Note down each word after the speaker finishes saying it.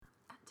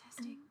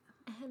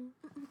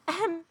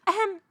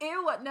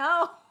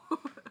No.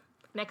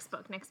 Next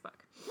book.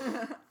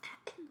 I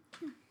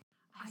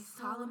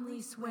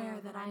solemnly swear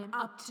that I am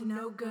up to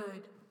no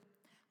good.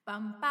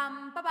 Bum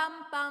bum ba bum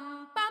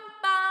bum bum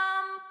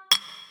bum.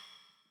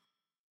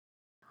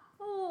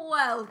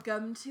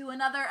 Welcome to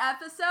another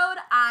episode.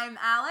 I'm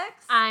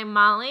Alex. I'm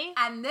Molly.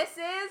 And this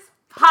is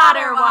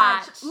Potter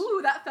Watch. Ooh,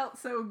 that felt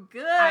so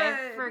good.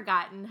 I've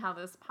forgotten how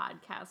this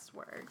podcast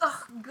works.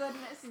 Oh,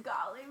 goodness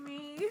golly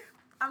me.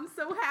 I'm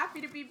so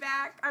happy to be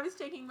back. I was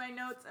taking my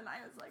notes and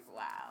I was like,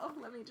 wow,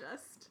 let me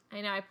just.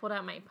 I know, I pulled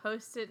out my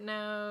Post-it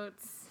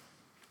notes.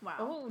 Wow.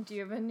 Oh, do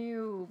you have a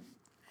new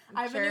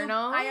I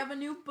journal? have a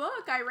new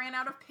book. I ran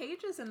out of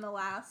pages in the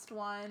last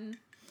one.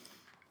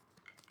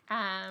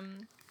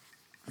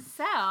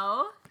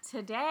 So,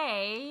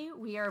 today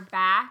we are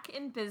back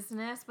in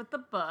business with the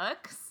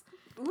books.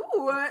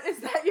 Ooh, is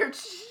that your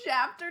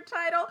chapter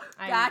title?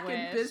 I Back wish.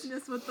 in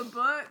business with the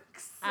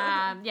books.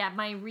 Yeah,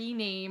 my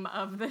rename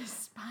of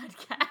this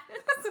podcast.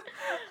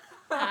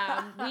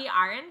 We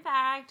are, in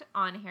fact,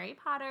 on Harry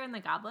Potter and the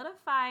Goblet of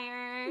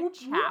Fire,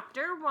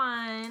 Chapter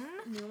 1.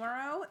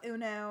 Numero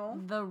uno.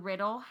 The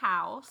Riddle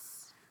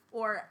House.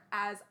 Or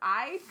as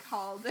I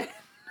called it.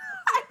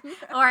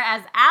 Or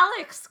as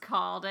Alex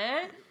called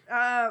it.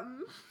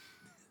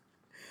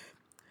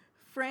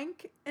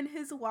 Frank and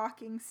his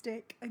walking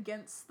stick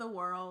against the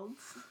world.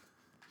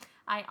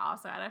 I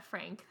also had a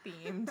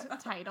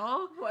Frank-themed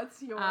title. What's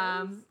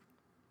yours?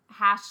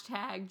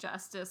 Hashtag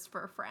Justice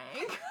for Frank.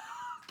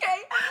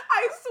 Okay,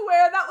 I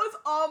swear that was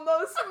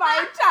almost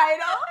my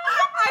title.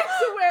 I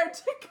swear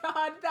to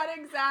God, that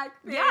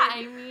exact thing. Yeah,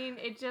 I mean,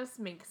 it just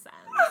makes sense.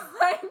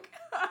 Like,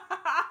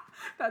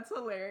 that's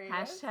hilarious.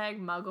 Hashtag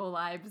Muggle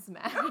Lives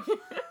Matter.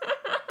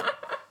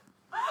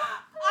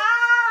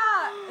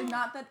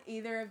 Not that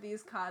either of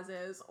these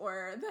causes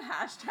or the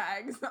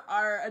hashtags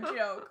are a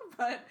joke,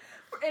 but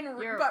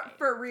right.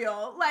 For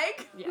real,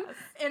 like, yes,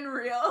 in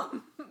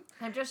real.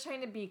 I'm just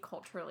trying to be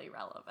culturally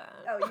relevant.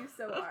 Oh, you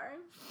so are.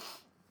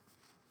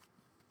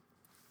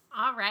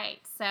 All right,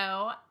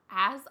 so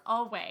as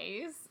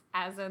always,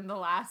 as in the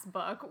last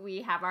book,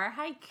 we have our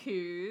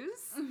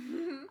haikus,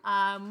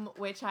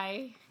 which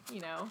I,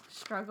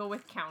 struggle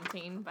with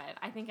counting, but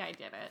I think I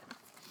did it.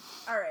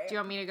 All right. Do you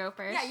want me to go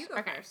first? Yeah, you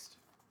go first.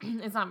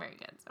 It's not very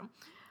good, so.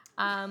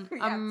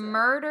 A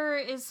murder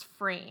is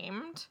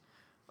framed.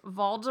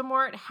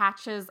 Voldemort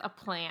hatches a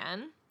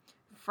plan.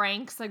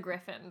 Frank's a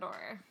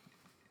Gryffindor.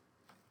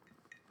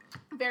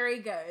 Very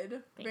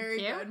good. Thank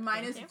Very you. good.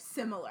 Mine Thank is you.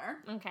 similar.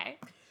 Okay.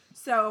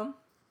 So,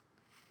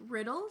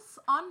 riddles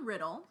on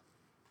riddle.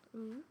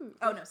 Ooh.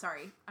 Oh, no,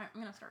 sorry. I'm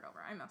going to start over.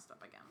 I messed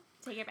up again.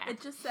 Take it back.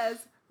 It just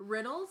says,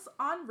 riddles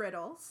on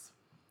riddles.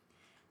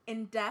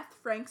 In death,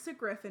 Frank's a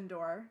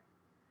Gryffindor.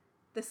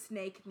 The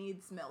snake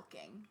needs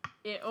milking.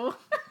 Ew.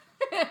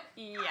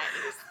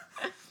 Yikes.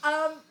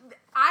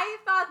 I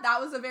thought that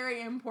was a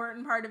very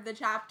important part of the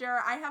chapter.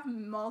 I have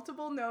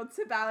multiple notes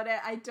about it.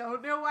 I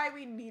don't know why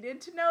we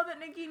needed to know that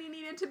Nagini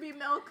needed to be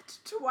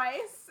milked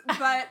twice,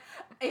 but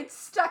it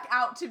stuck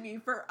out to me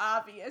for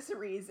obvious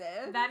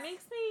reasons. That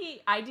makes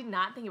me... I did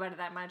not think about it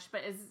that much,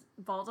 but is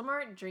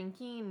Voldemort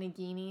drinking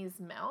Nagini's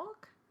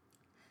milk?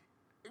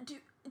 How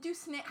do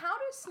snakes...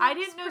 I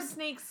didn't know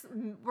snakes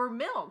were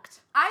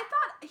milked. I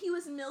thought he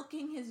was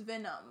milking his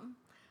venom.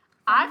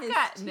 I've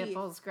got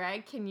nipples,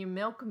 Greg. Can you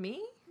milk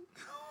me?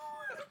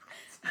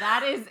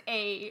 That is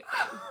a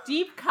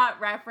deep cut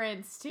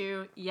reference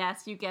to,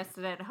 yes, you guessed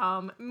it at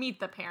home, Meet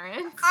the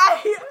Parents.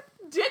 I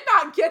did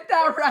not get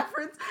that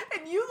reference,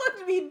 and you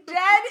looked me dead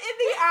in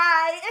the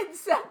eye and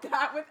said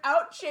that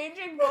without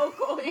changing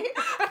vocally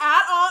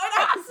at all, and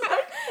I was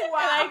like, wow.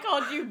 And I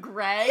called you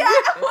Greg? Yeah.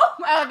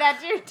 Oh,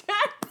 that's your dad's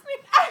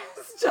name? I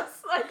was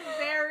just like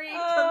very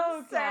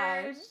concerned.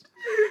 Gosh.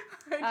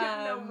 I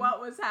didn't know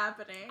what was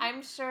happening.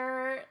 I'm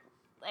sure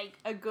like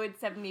a good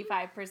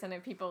 75%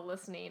 of people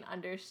listening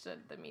understood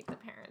the Meet the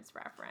Parents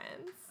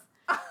reference.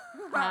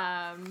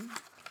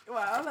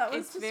 Wow, that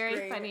was it's very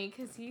great. funny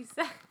because he's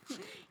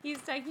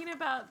talking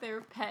about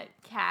their pet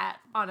cat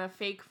on a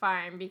fake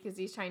farm because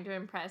he's trying to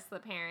impress the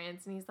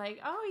parents, and he's like,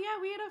 "Oh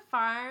yeah, we had a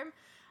farm.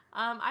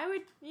 I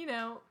would,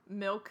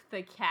 milk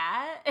the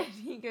cat." And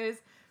he goes,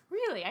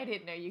 "Really? I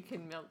didn't know you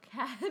can milk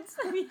cats."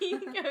 And he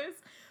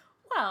goes,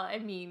 "Well, I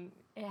mean,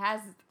 it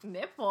has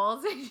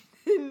nipples." And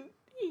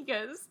he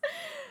goes,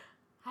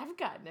 "I've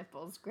got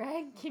nipples,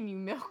 Greg. Can you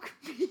milk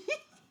me?"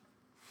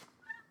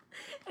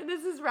 And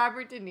this is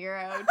Robert De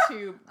Niro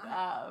to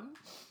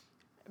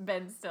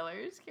Ben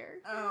Stiller's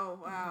character. Oh,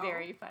 wow.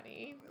 Very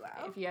funny.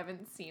 Wow. If you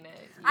haven't seen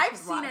it, I've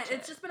seen it.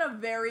 It's just been a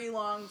very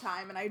long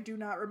time, and I do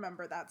not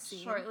remember that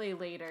scene. Shortly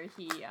later,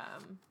 he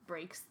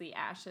breaks the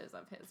ashes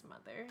of his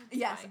mother.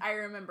 Yes, I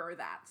remember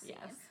that scene.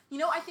 Yes.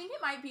 I think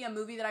it might be a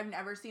movie that I've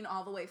never seen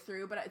all the way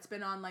through, but it's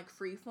been on, like,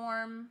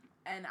 Freeform,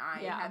 and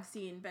I have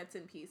seen bits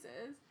and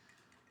pieces.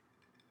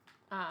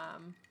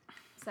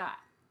 So,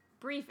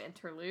 brief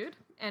interlude,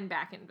 and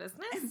back in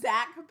business.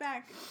 Back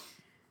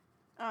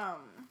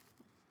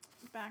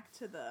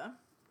to the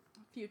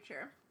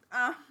future.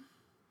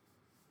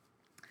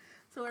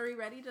 So are we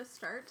ready to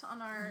start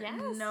on our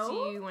Yes. notes?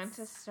 Do you want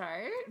to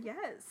start?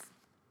 Yes.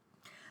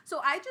 So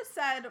I just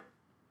said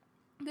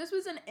this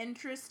was an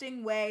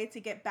interesting way to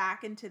get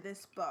back into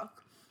this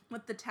book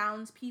with the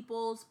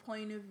townspeople's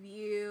point of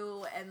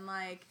view, and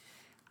like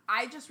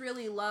I just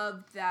really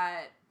loved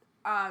that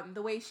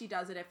the way she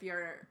does it. If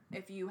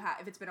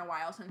it's been a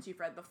while since you've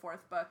read the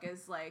fourth book,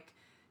 is like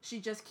she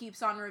just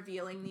keeps on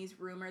revealing these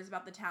rumors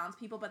about the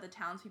townspeople, but the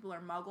townspeople are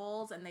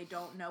muggles and they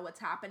don't know what's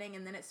happening,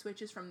 and then it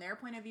switches from their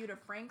point of view to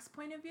Frank's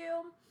point of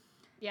view.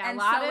 Yeah, and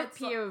a lot so of it's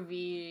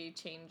POV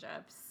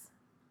change-ups.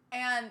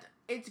 And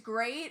it's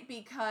great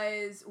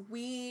because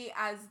we,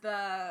 as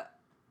the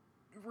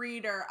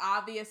reader,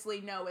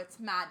 obviously know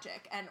it's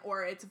magic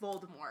or it's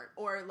Voldemort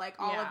or like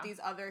all of these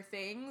other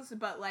things,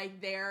 but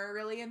like they're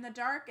really in the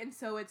dark, and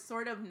so it's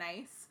sort of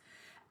nice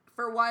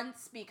for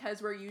once,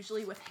 because we're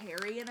usually with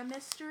Harry in a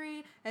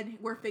mystery and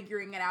we're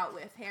figuring it out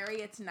with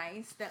Harry. It's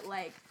nice that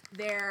like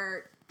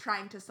they're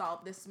trying to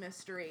solve this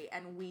mystery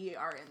and we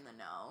are in the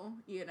know,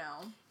 you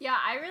know? Yeah,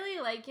 I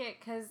really like it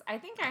because I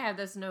think I have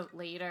this note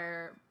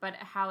later, but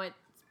how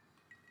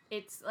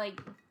it's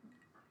like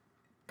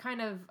kind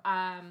of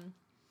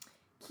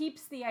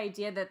keeps the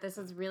idea that this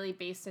is really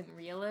based in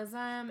realism,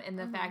 and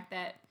the fact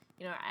that,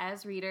 you know,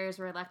 as readers,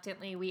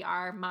 reluctantly, we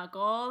are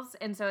muggles,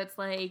 and so it's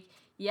like,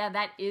 yeah,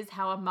 that is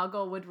how a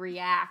muggle would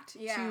react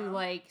to,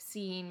 like,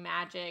 seeing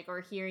magic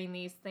or hearing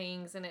these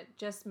things, and it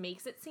just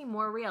makes it seem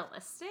more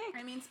realistic.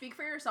 I mean, speak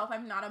for yourself.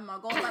 I'm not a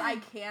muggle, but I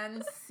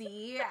can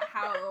see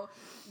how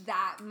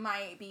that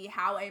might be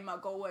how a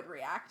muggle would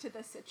react to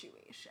the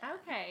situation.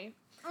 Okay.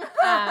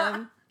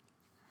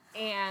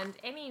 And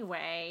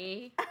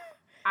anyway,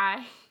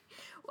 I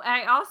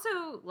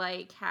also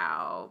like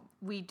how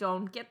we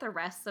don't get the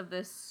rest of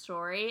this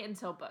story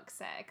until book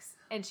 6,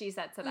 and she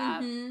sets it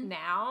up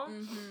now.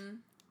 Mm-hmm.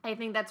 I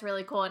think that's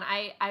really cool, and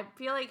I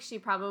feel like she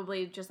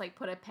probably just, like,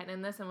 put a pin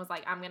in this and was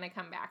like, I'm gonna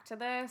come back to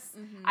this.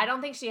 Mm-hmm. I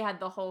don't think she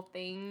had the whole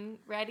thing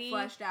ready.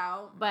 Fleshed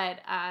out. But,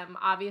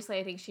 obviously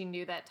I think she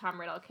knew that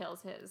Tom Riddle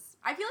kills his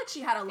I feel like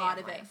she had a lot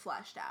of it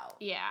fleshed out.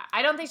 Yeah.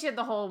 I don't think she had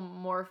the whole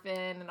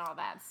morphin and all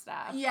that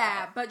stuff.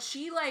 Yeah, but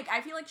she, like,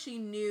 I feel like she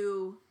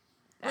knew...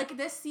 Like,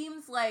 this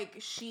seems like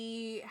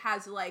she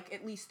has, like,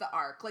 at least the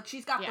arc. Like,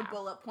 she's got the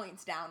bullet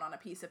points down on a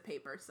piece of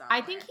paper somewhere.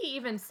 I think he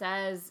even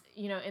says,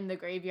 you know, in the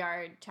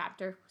graveyard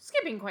chapter,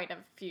 skipping quite a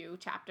few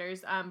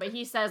chapters, but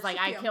he says, like,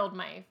 I killed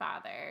my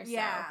father.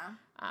 Yeah.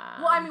 So,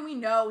 well, I mean, we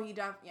know he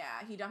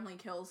definitely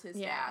kills his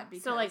dad.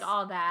 Because so, like,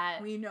 all that.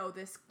 We know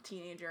this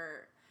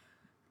teenager...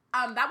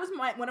 that was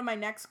one of my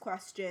next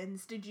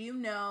questions. Did you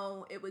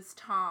know it was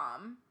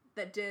Tom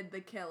that did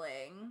the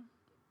killing...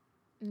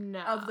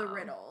 No. Of the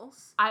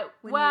riddles.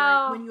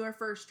 When you were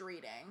first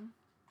reading.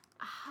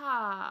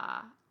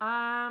 I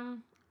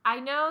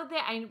know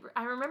that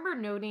I remember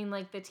noting,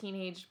 like, the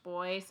teenage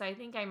boy, so I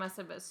think I must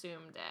have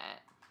assumed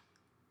it.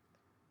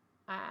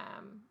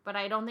 But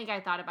I don't think I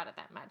thought about it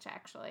that much,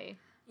 actually.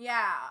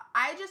 Yeah,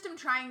 I just am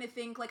trying to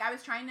think, like, I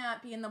was trying to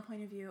be in the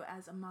point of view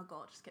as a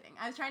muggle, just kidding.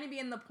 I was trying to be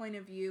in the point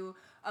of view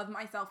of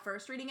myself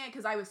first reading it,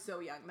 because I was so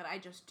young that I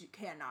just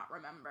cannot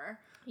remember.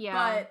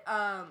 Yeah. But,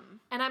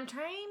 and I'm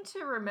trying to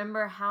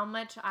remember how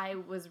much I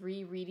was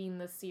rereading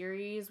the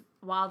series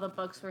while the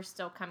books were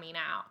still coming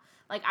out.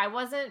 Like, I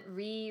wasn't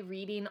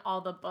rereading all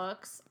the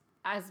books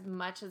as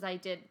much as I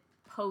did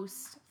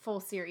post full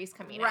series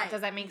coming out.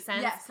 Does that make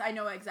sense? Yes, I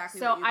know exactly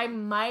so what you mean. I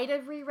might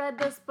have reread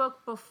this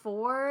book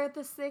before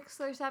the 6th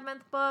or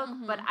 7th book,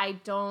 but I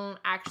don't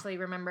actually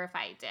remember if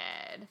I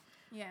did.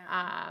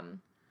 Yeah.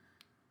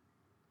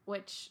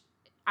 Which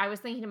I was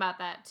thinking about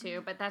that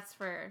too, but that's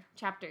for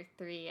chapter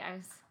 3.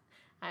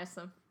 I have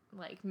some,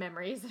 like,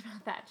 memories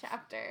about that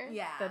chapter.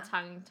 Yeah. The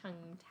tongue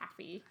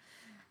taffy.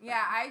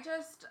 Yeah, I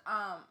just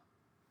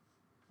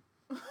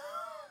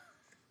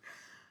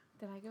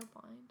Did I go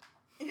blind?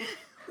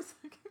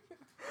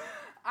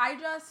 I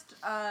just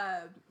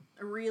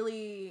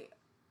really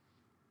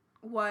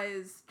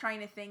was trying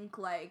to think,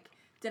 like,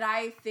 did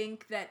I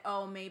think that,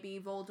 oh, maybe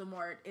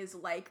Voldemort is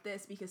like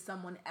this because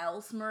someone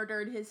else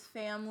murdered his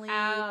family?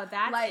 Oh,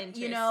 that's like,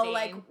 interesting. You know,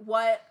 like,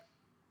 what,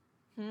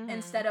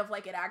 instead of,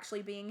 like, it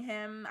actually being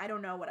him? I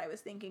don't know what I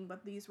was thinking,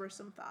 but these were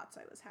some thoughts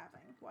I was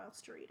having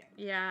whilst reading.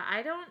 Yeah,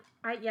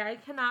 I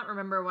cannot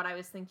remember what I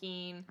was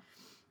thinking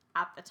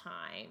at the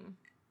time.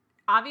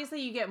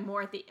 Obviously, you get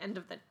more at the end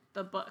of the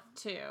book,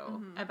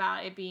 too,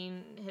 about it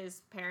being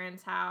his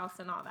parents' house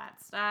and all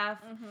that stuff.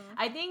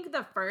 I think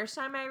the first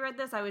time I read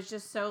this, I was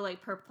just so,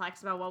 like,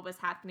 perplexed about what was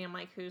happening. I'm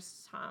like,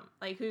 who's Tom?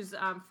 Like, who's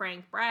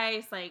Frank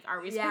Bryce? Like,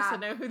 are we supposed to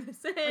know who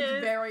this is?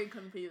 It's very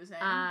confusing.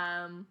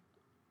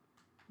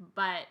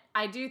 But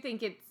I do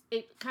think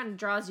it kind of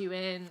draws you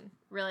in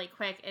really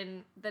quick.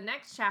 And the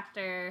next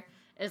chapter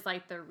is,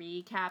 like, the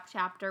recap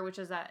chapter, which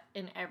is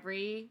in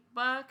every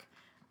book.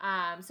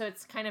 So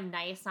it's kind of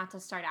nice not to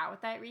start out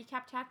with that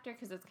recap chapter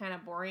because it's kind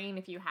of boring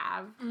if you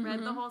have read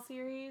the whole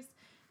series.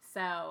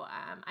 So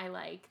I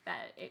like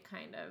that it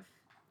kind of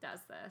does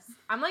this.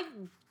 I'm, like,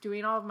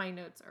 doing all of my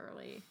notes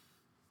early.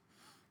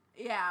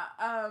 Yeah,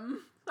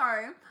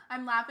 sorry.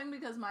 I'm laughing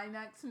because my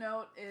next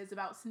note is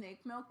about snake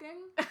milking.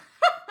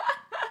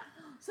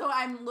 So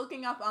I'm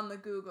looking up on the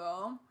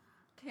Google,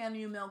 can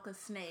you milk a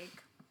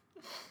snake?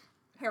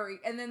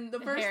 And then the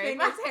first thing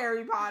is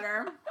Harry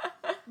Potter.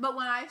 But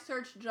when I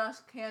searched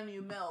just can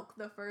you milk,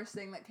 the first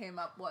thing that came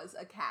up was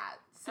a cat.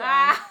 So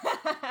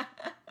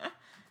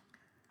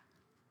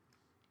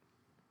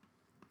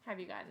have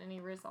you gotten any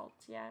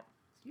results yet?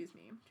 Excuse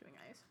me, I'm chewing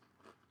ice.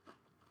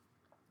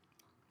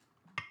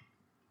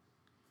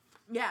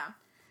 Yeah.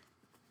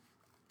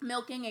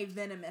 Milking a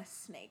venomous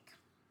snake.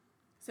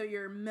 So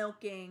you're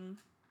milking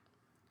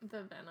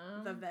the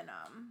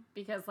venom.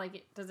 Because,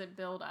 like, does it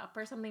build up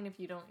or something if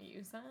you don't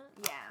use it?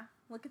 Yeah.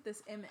 Look at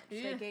this image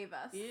they gave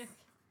us. Ew.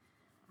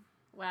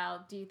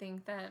 Wow, do you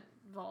think that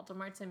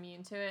Voldemort's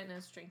immune to it and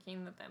is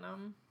drinking the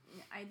venom?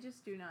 I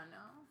just do not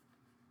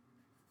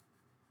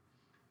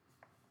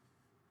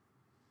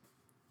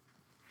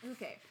know.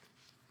 Okay.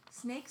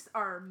 Snakes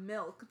are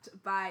milked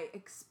by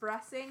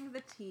expressing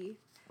the teeth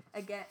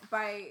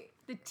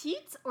the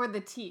teats or the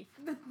teeth?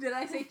 Did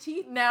I say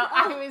teeth? No,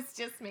 I was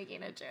just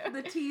making a joke.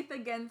 The teeth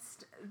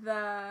against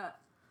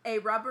a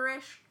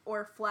rubberish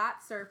or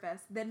flat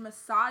surface, then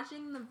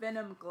massaging the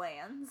venom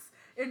glands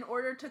in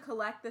order to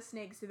collect the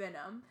snake's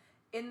venom.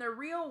 In the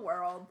real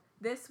world,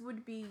 this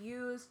would be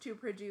used to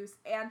produce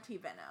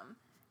anti-venom.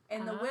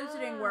 In the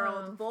Wizarding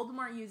world,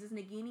 Voldemort uses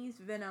Nagini's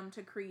venom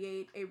to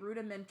create a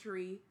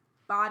rudimentary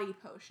body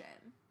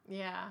potion.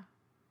 Yeah.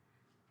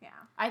 Yeah.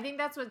 I think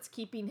that's what's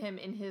keeping him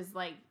in his,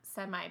 like,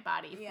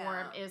 semi-body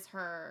form is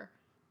her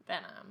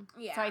venom.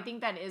 Yeah. So I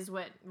think that is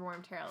what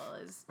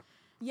Wormtail is.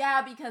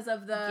 Yeah, because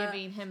of the...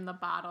 giving him the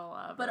bottle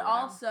of... But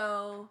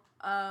also,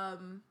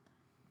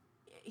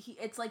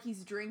 it's like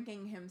he's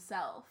drinking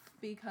himself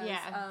because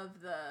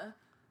of the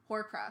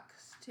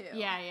Horcrux, too.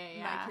 Yeah.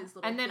 Like his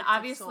little and then,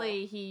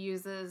 obviously, he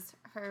uses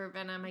her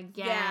venom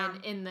again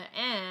in the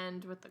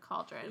end with the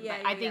cauldron. Yeah,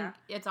 but I think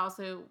it's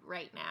also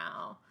right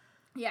now...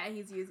 Yeah,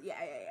 he's used... Yeah.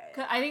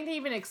 I think they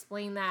even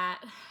explain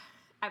that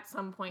at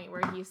some point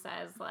where he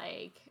says,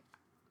 like...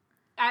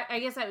 I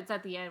guess it's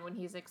at the end when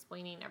he's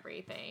explaining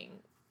everything.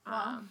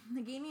 Well,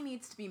 Nagini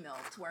needs to be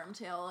milked,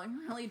 Wormtail. I'm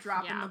really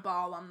dropping the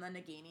ball on the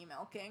Nagini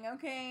milking,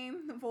 okay?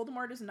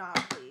 Voldemort is not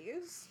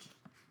pleased.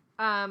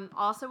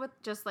 Also with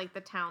just, like,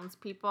 the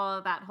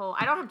townspeople, that whole...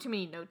 I don't have too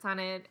many notes on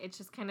it. It's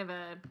just kind of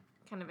a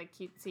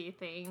cutesy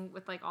thing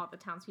with, like, all the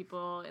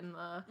townspeople in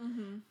the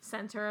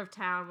center of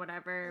town,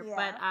 whatever. Yeah.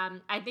 But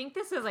I think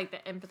this is, like,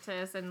 the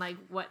impetus and, like,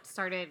 what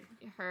started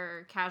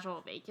her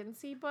Casual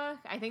Vacancy book.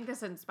 I think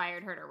this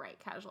inspired her to write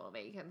Casual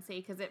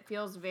Vacancy because it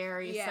feels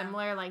very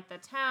similar, like, the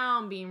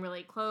town being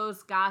really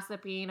close,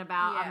 gossiping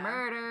about a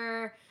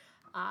murder.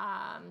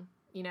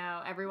 You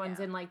know, everyone's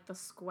in, like, the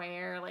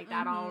square, like,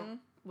 that all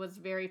was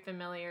very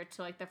familiar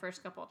to, like, the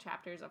first couple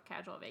chapters of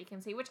Casual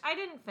Vacancy, which I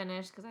didn't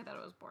finish because I thought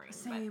it was boring.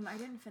 Same. I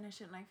didn't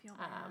finish it and I feel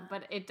bad.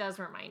 But it does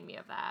remind me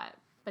of that.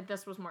 But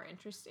this was more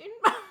interesting.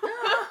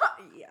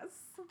 Yes.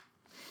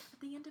 At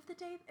the end of the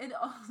day, it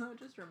also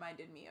just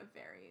reminded me of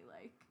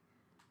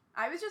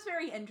I was just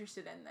very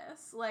interested in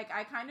this. Like,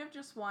 I kind of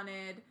just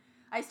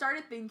I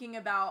started thinking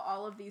about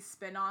all of these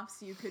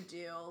spin-offs you could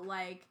do.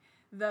 Like,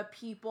 the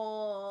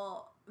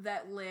people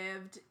that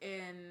lived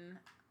in...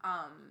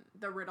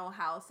 the Riddle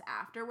house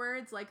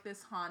afterwards, like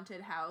this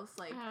haunted house,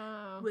 like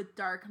with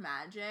dark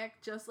magic,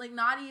 just like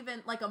not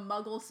even like a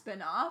Muggle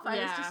spin-off. I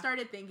just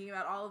started thinking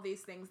about all of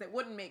these things that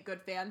wouldn't make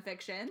good fan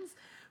fictions,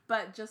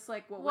 but just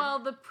like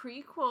the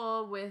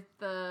prequel with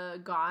the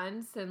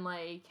Gaunts and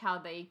like how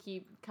they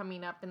keep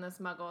coming up in this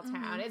Muggle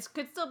town. It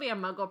could still be a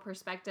Muggle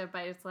perspective,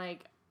 but it's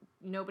like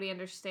nobody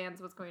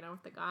understands what's going on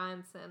with the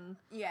Gaunts and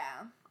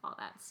all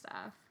that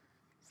stuff.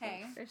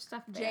 Hey, there's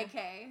stuff there.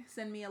 JK,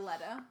 send me a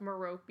letter.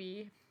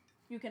 Merope.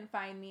 You can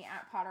find me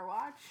at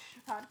Potterwatch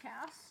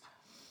Podcast.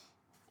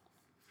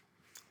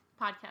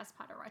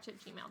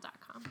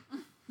 Potterwatch@gmail.com.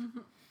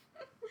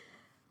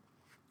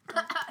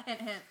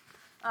 Hint, hint.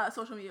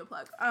 Social media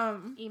plug.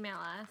 Email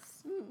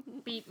us.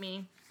 Beat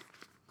me.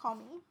 Call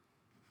me.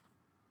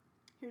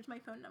 Here's my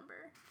phone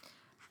number.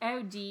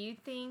 Oh, do you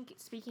think,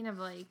 speaking of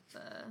like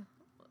the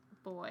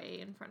boy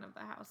in front of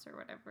the house or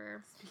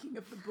whatever. Speaking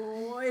of the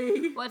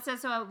boy. Well, it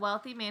says, so a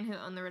wealthy man who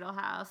owned the Riddle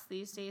house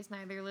these days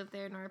neither lived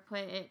there nor put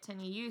it to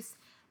any use.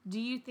 Do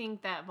you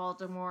think that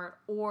Voldemort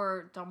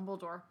or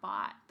Dumbledore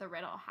bought the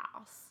Riddle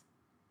house?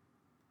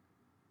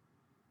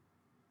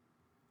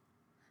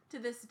 To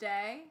this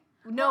day?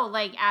 No,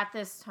 like at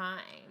this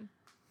time.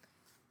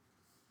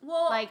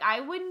 Well, like I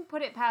wouldn't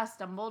put it past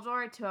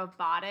Dumbledore to have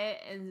bought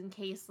it in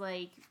case,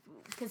 like,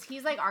 because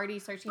he's like already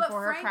searching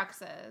for her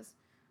cruxes.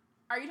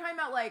 Are you talking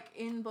about, like,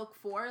 in book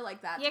 4,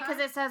 like that? Yeah, because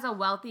it says a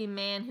wealthy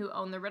man who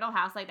owned the Riddle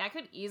house. Like, that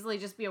could easily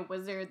just be a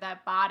wizard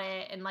that bought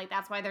it, and, like,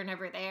 that's why they're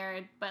never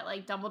there. But,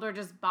 like, Dumbledore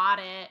just bought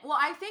it. Well,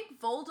 I think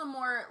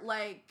Voldemort,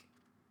 like,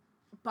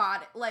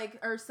 bought it, like,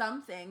 or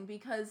something,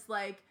 because,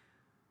 like,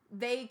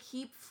 they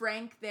keep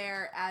Frank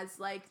there as,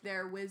 like,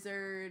 their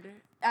wizard,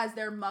 as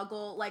their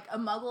muggle. Like, a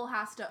muggle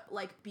has to,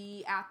 like,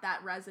 be at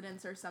that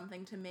residence or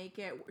something to make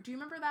it. Do you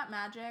remember that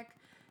magic?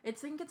 I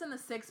think it's in the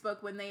 6th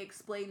book when they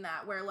explain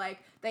that, where, like,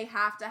 they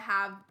have to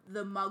have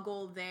the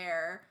muggle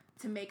there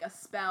to make a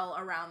spell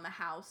around the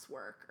house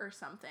work or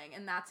something,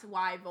 and that's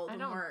why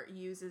Voldemort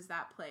uses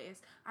that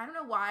place. I don't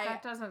know why.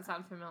 That doesn't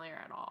sound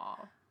familiar at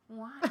all.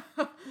 Why?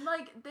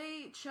 Like,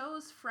 they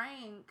chose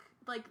Frank.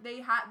 Like, they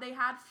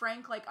had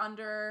Frank, like,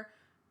 under...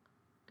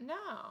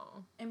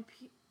 No.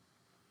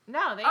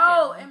 No, they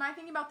didn't. Am I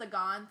thinking about the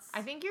Gaunts?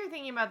 I think you're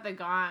thinking about the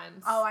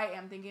Gaunts. Oh, I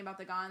am thinking about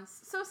the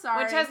Gaunts. So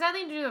sorry. Which has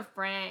nothing to do with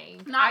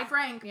Frank. Not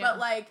Frank, but,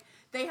 like,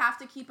 they have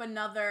to keep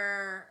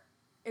another...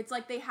 It's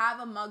like they have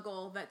a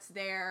muggle that's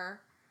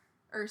there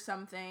or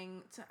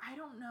something. I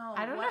don't know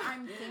what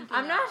I'm thinking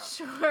I'm not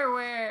sure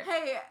where...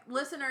 Hey,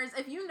 listeners,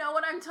 if you know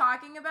what I'm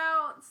talking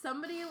about,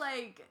 somebody,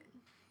 like...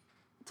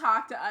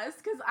 talk to us,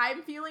 because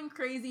I'm feeling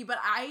crazy, but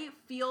I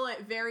feel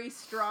it very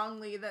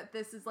strongly that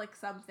this is, like,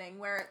 something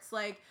where it's,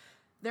 like,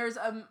 there's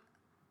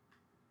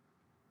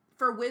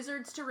for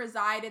wizards to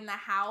reside in the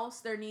house,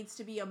 there needs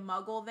to be a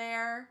muggle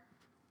there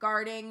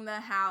guarding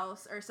the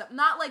house or something.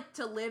 Not, like,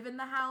 to live in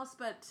the house,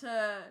 but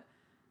to...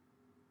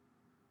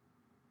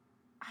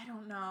 I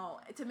don't know,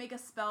 to make a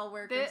spell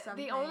work or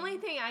something. The only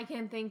thing I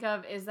can think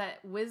of is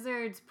that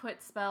wizards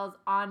put spells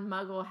on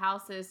muggle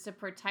houses to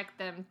protect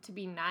them to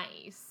be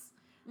nice.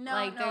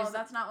 No,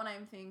 that's not what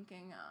I'm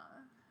thinking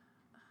of.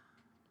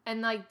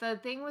 And, like, the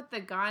thing with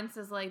the Gaunts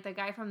is, like, the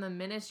guy from the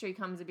Ministry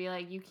comes to be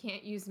like, you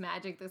can't use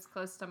magic this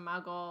close to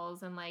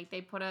muggles. And, like,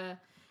 they put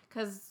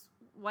because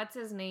what's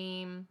his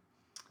name?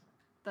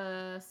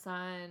 The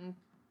son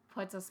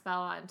puts a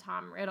spell on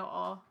Tom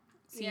Riddle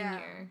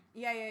Sr.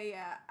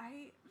 Yeah.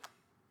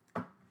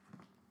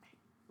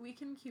 We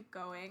can keep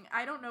going.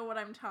 I don't know what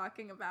I'm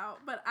talking about,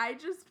 but I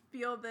just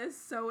feel this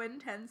so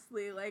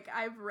intensely. Like,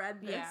 I've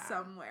read this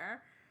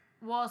somewhere.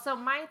 Well, so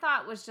my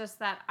thought was just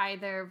that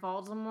either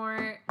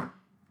Voldemort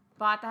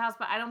bought the house,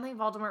 but I don't think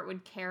Voldemort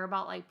would care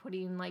about, like,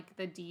 putting, like,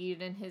 the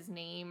deed in his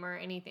name or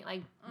anything,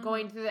 like,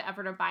 going through the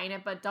effort of buying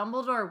it, but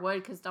Dumbledore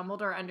would, because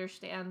Dumbledore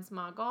understands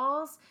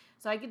muggles,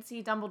 so I could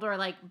see Dumbledore,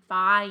 like,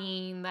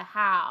 buying the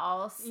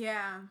house.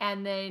 Yeah.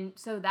 And then,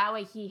 so that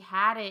way he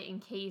had it in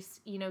case,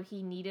 you know,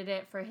 he needed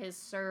it for his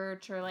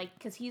search, or, like,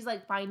 because he's,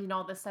 like, finding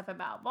all this stuff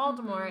about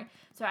Voldemort,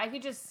 so I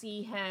could just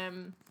see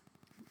him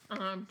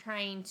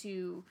trying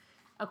to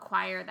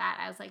acquire that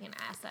as, like, an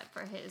asset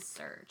for his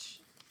search.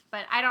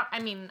 But I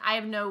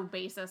have no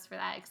basis for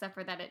that, except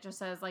for that it just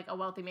says, like, a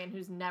wealthy man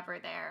who's never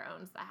there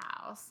owns the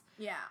house.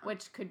 Yeah.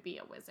 Which could be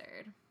a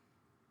wizard.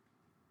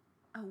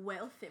 A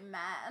wealthy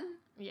man?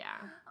 Yeah.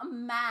 A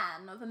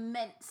man of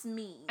immense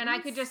means. And I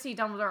could just see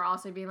Dumbledore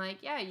also being like,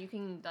 yeah, you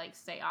can, like,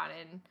 stay on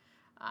and,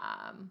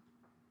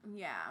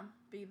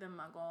 be the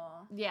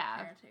muggle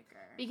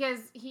caretaker. Because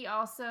he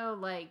also,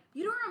 like...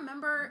 You don't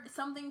remember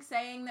something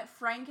saying that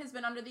Frank has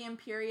been under the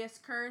Imperius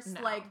Curse,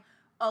 No. like,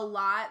 a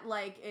lot?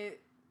 Like,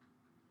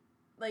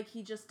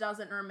 he just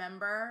doesn't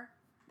remember?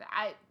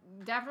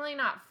 Definitely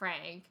not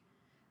Frank.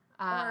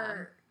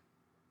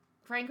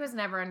 Frank was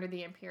never under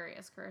the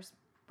Imperius Curse.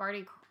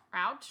 Barty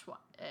Crouch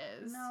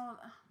is. No.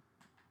 God.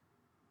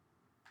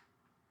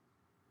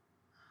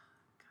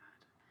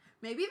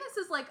 Maybe this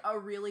is, like, a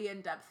really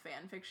in-depth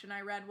fan fiction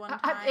I read one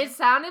time. It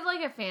sounded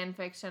like a fan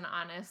fiction,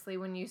 honestly,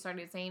 when you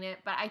started saying it,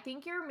 but I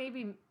think you're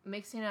maybe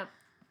mixing up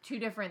two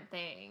different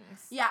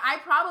things. Yeah, I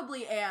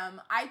probably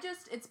am.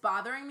 It's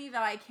bothering me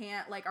that I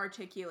can't, like,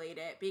 articulate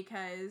it,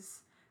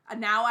 because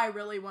now I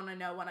really want to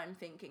know what I'm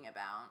thinking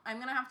about. I'm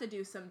going to have to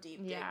do some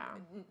deep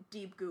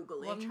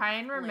Googling. We'll try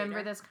and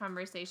remember this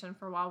conversation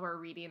for while we're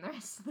reading the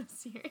rest of the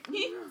series.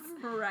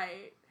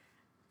 Right.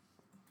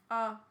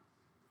 Oh,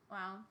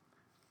 wow.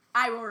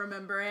 I will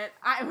remember it.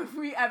 If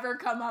we ever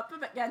come up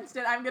against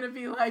it, I'm going to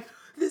be like,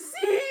 the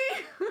sea!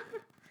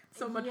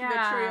 So much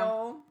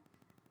vitriol.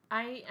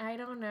 I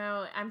don't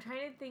know. I'm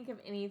trying to think of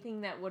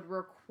anything that would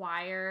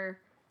require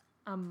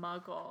a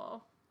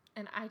muggle.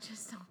 And I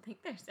just don't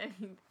think there's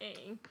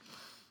anything.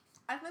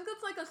 I think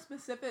it's, like, a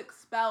specific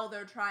spell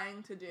they're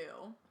trying to do.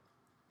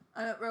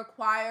 And it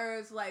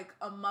requires, like,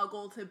 a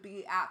muggle to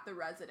be at the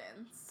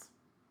residence.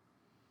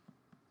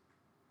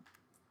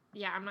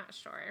 Yeah, I'm not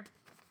sure.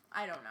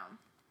 I don't know.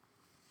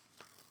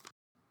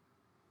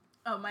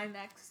 Oh, my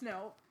next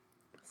note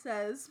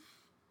says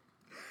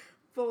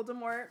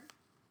Voldemort.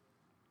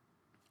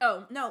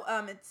 Oh, no,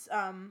 it's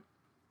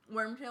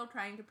Wormtail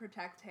trying to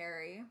protect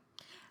Harry.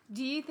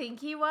 Do you think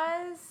he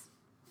was?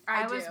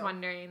 I was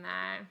wondering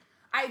that.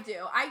 I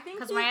do. I think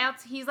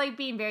because he's, like,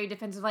 being very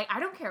defensive. Like, I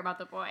don't care about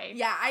the boy.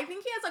 Yeah, I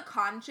think he has a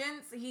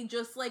conscience. He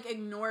just, like,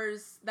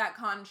 ignores that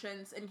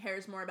conscience and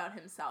cares more about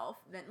himself.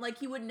 Than, like,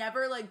 he would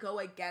never, like, go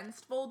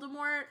against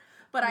Voldemort.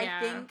 But I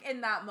think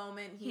in that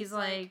moment he's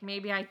like,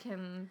 maybe I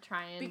can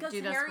try and do this one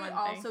thing. Because Harry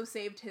also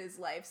saved his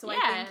life. So yeah,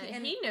 I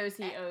think he knows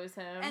he owes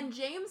him. And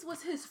James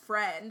was his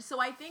friend. So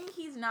I think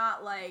he's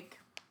not, like...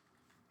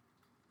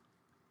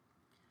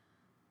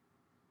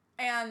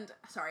 And,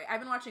 sorry, I've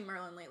been watching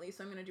Merlin lately,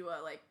 so I'm going to do a,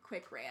 like,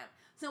 quick rant.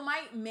 So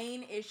my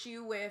main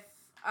issue with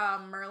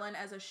Merlin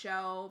as a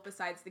show,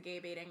 besides the gay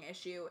baiting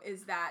issue,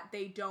 is that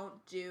they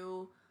don't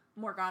do,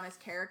 Morgana's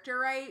character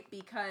right,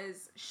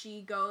 because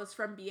she goes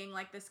from being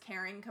like this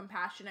caring,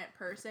 compassionate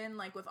person,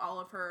 like with all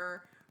of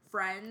her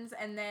friends,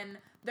 and then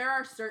there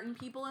are certain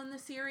people in the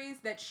series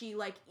that she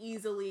like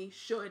easily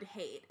should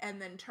hate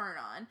and then turn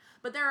on,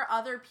 but there are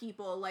other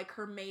people like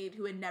her maid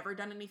who had never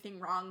done anything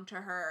wrong to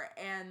her,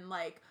 and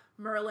like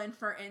Merlin,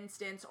 for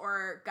instance,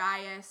 or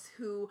Gaius,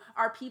 who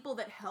are people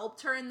that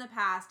helped her in the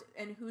past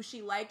and who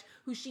she liked,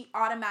 who she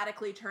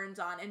automatically turns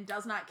on and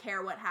does not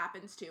care what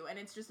happens to. And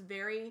it's just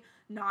very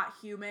not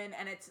human,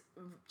 and it's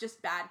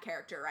just bad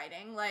character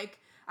writing. Like,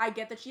 I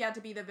get that she had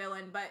to be the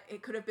villain, but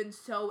it could have been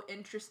so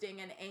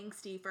interesting and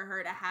angsty for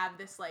her to have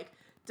this, like,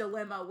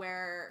 dilemma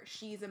where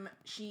she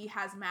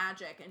has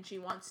magic and she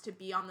wants to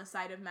be on the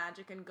side of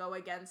magic and go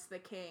against the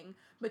king,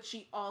 but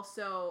she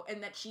also,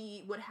 and that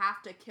she would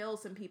have to kill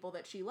some people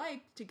that she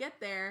liked to get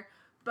there,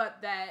 but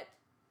that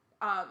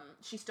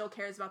she still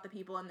cares about the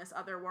people in this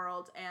other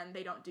world, and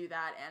they don't do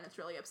that, and it's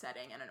really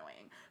upsetting and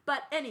annoying.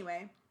 But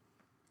anyway,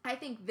 I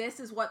think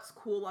this is what's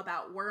cool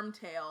about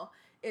Wormtail,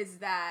 is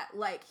that,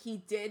 like,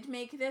 he did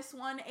make this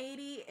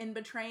 180 in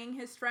betraying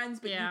his friends,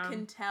 but you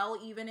can tell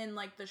even in,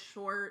 like,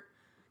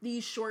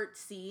 these short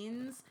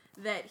scenes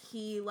that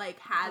he, like,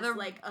 has,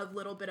 like, a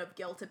little bit of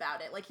guilt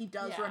about it. Like, he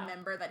does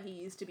remember that he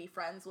used to be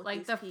friends with these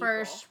people. Like, the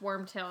first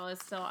Wormtail is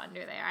still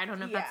under there. I don't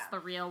know if that's the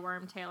real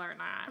Wormtail or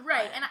not.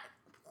 Right, and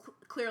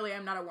clearly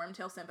I'm not a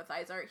Wormtail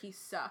sympathizer. He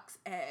sucks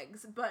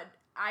eggs, but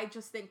I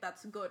just think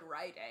that's good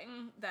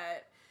writing,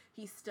 that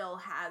he still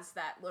has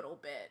that little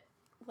bit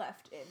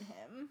left in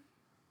him.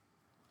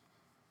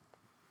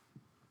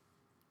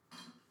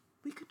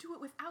 We could do it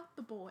without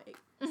the boy.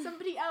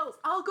 Somebody else.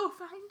 I'll go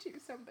find you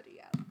somebody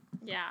else.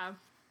 Yeah.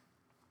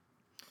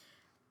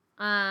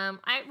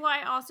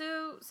 I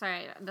also,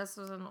 sorry, this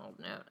was an old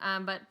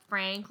note, but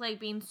Frank,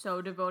 like, being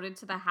so devoted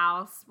to the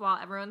house while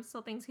everyone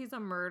still thinks he's a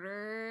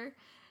murderer.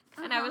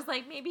 And I was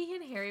like, maybe he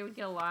and Harry would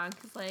get along,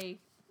 because, like,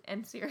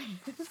 and Sirius,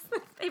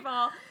 they've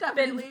all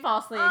been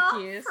falsely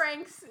accused.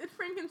 Frank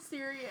and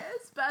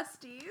Sirius,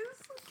 besties,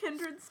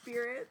 kindred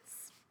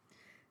spirits.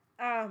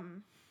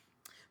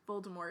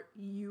 Voldemort,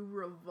 you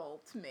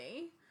revolt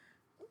me.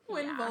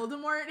 When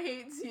Voldemort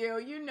hates you,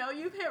 you know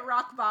you've hit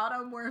rock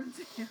bottom,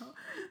 Wormtail.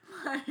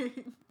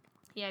 Like,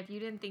 yeah, if you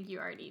didn't think you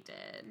already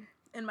did.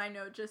 And my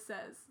note just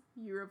says,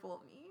 you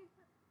revolt me,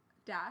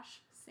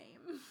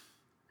 same.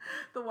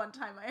 The one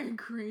time I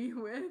agree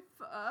with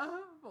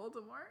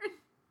Voldemort.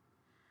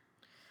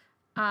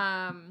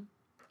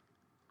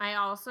 I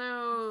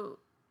also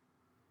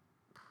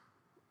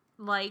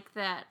like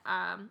that,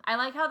 I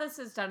like how this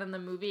is done in the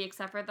movie,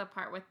 except for the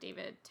part with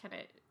David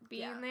Tennant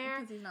being there.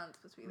 Because he's not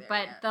supposed to be there.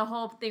 But the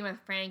whole thing with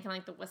Frank and,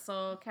 like, the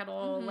whistle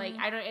kettle, like,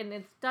 and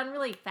it's done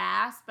really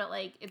fast, but,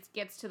 like, it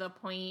gets to the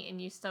point and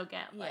you still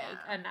get, like,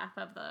 enough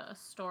of the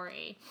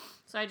story.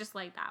 So I just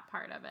like that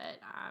part of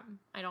it.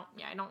 I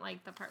don't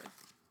like the part with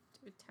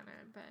David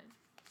Tennant,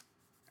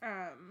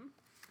 but...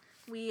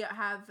 We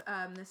have,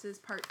 this is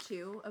part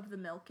 2 of the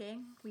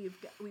milking. We've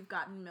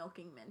gotten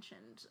milking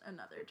mentioned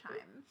another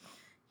time.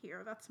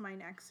 Here, that's my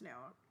next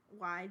note.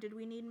 Why did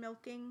we need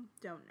milking?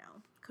 Don't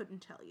know. Couldn't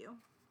tell you.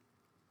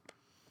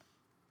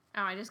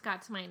 Oh, I just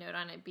got to my note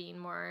on it being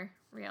more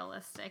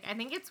realistic. I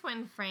think it's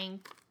when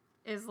Frank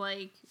is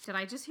like, did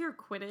I just hear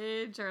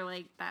Quidditch? Or,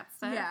 like, that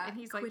stuff. Yeah, and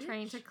he's, like, Quidditch?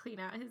 trying to clean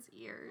out his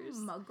ears.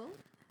 Muggle?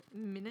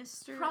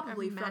 Minister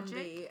Probably of Magic? from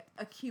the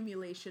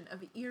accumulation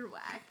of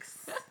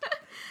earwax.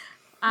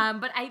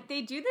 But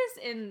they do this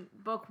in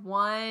book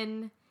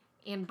 1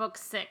 and book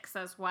 6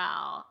 as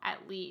well,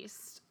 at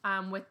least.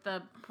 With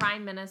the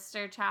Prime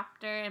Minister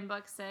chapter in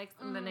book 6,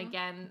 and then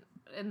again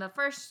in the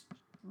first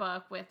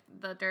book with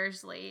the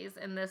Dursleys,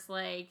 and this,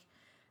 like,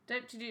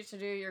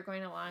 you're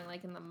going along,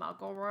 like, in the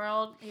Muggle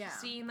world,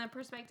 seeing the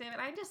perspective,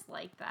 and I just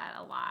like that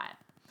a lot.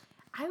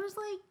 I was,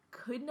 like,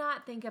 could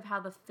not think of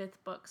how the 5th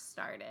book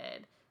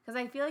started, because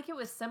I feel like it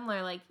was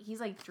similar, like, he's,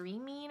 like,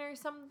 dreaming or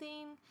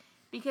something,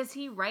 because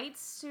he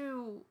writes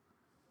to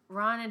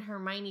Ron and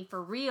Hermione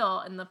for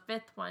real in the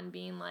 5th one,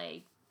 being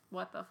like,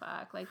 what the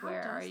fuck? Like,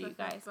 where are you guys?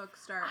 How does the 5th book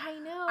start? I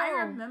know. I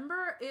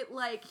remember it,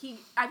 like,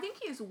 I think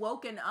he's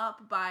woken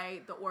up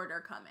by the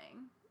Order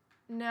coming.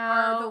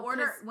 No. Or the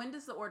Order, when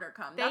does the Order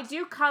come? They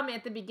do come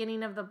at the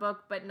beginning of the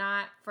book, but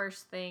not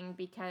first thing,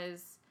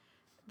 because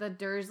the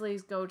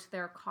Dursleys go to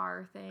their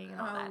car thing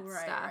and all that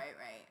stuff.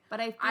 Right. But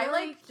I feel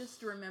like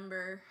just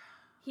remember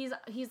he's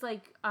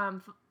like,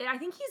 I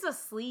think he's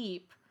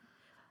asleep.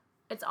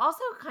 It's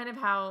also kind of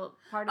how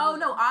part of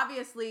no,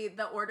 obviously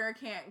the Order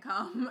can't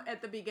come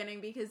at the beginning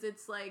because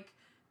it's like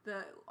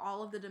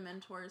all of the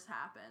Dementors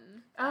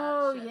happen.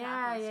 Oh,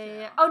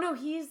 yeah. Oh, no,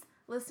 he's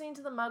listening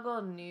to the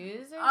Muggle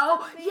news or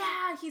something.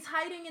 Yeah, he's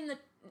hiding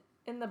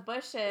in the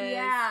bushes.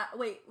 Yeah,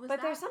 wait,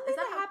 there's something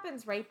that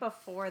happens right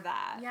before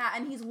that. Yeah,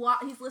 and he's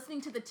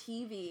listening to the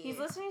TV. He's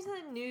listening to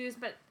the news,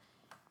 but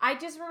I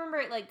just remember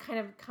it, like, kind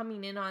of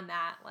coming in on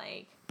that,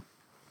 like,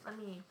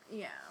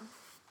 Yeah.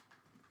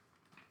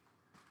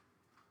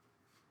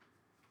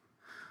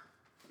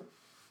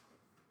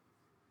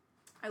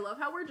 I love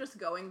how we're just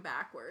going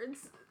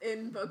backwards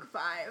in book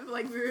 5.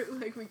 Like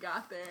we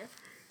got there.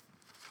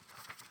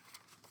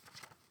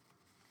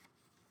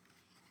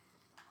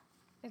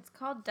 It's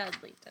called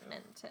Dudley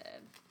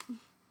Demented.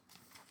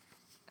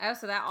 Oh,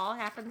 so that all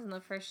happens in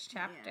the first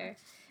chapter.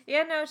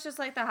 Yeah, no, it's just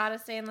like the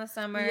hottest day in the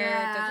summer.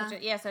 Yeah.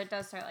 Yeah, so it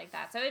does start like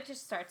that. So it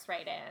just starts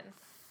right in.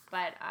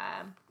 But,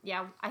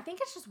 yeah, I think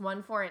it's just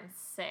 1, 4, and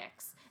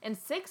 6. And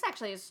 6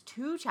 actually is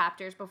 2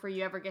 chapters before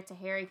you ever get to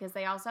Harry, because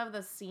they also have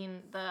the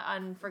scene, the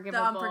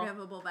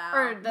unforgivable vow.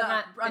 Or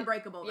the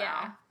unbreakable vow.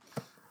 Yeah.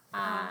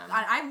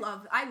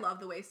 I love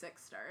the way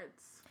 6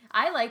 starts.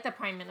 I like the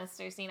Prime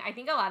Minister scene. I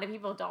think a lot of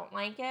people don't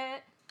like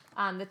it.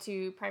 The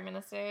 2 prime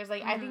ministers.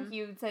 Like, I think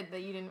you said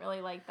that you didn't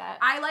really like that.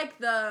 I like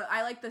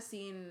the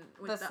scene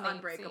with the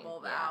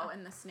unbreakable scene, vow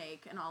and the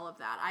snake and all of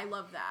that. I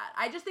love that.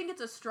 I just think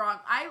it's a strong...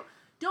 I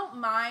don't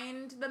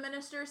mind the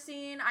minister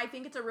scene. I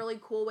think it's a really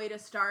cool way to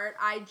start.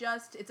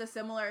 It's a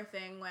similar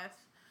thing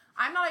with...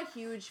 I'm not a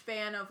huge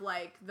fan of,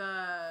 like,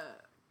 that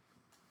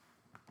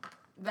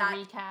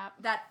recap.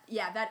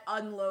 That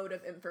unload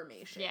of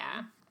information.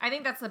 Yeah. I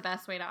think that's the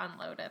best way to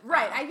unload it. Though.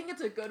 Right. I think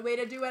it's a good way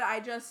to do it. I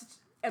just...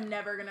 am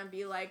never gonna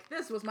be like,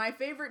 this was my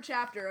favorite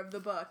chapter of the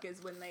book,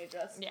 is when they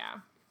just... Yeah.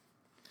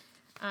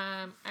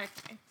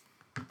 Okay.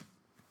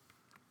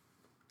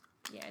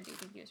 Yeah, I do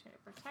think he was trying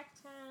to protect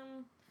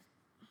him.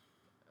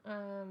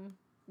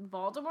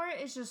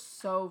 Voldemort is just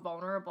so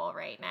vulnerable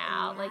right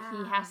now. Yeah. Like,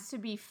 he has to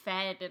be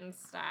fed and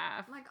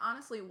stuff. Like,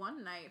 honestly,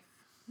 one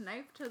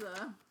knife to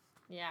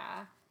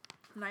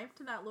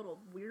that little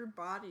weird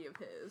body of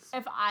his.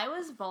 If I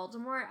was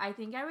Voldemort, I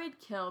think I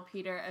would kill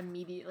Peter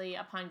immediately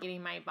upon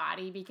getting my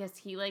body, because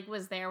he, like,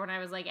 was there when I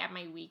was, like, at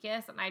my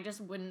weakest, and I just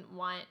wouldn't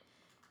want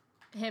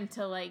him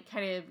to, like,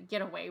 kind of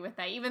get away with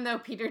that, even though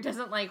Peter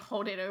doesn't, like,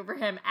 hold it over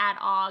him at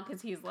all,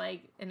 because he's,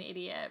 like, an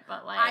idiot,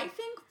 but, like... I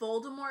think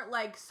Voldemort,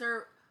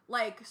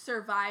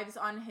 survives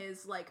on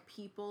his, like,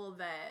 people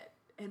that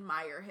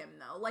admire him,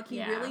 though. Like,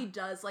 he really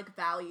does, like,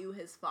 value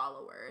his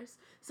followers.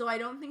 So I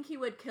don't think he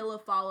would kill a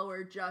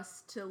follower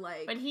just to,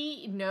 like... But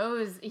he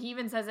knows, he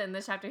even says it in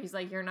this chapter, he's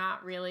like, you're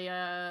not really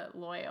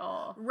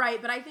loyal.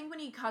 Right, but I think when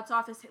he cuts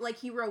off his... Like,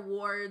 he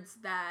rewards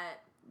that...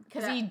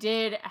 Because he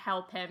did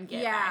help him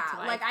get back to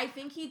life. Like, I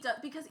think he does...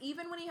 Because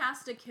even when he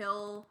has to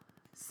kill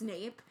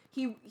Snape,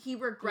 he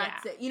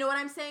regrets it. You know what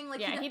I'm saying? Like,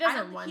 he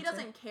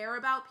doesn't care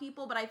about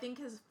people, but I think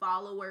his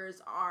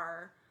followers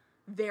are...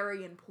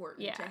 very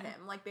important to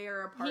him. Like, they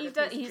are a part of his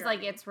journey. He's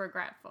like, it's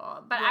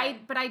regretful. But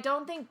I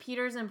don't think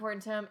Peter's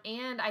important to him,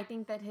 and I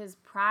think that his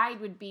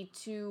pride would be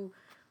too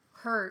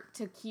hurt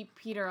to keep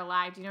Peter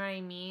alive. Do you know what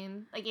I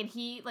mean? Like, and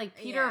he, like,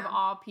 Peter of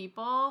all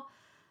people.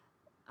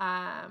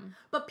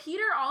 But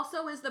Peter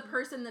also is the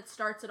person that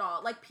starts it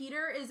all. Like,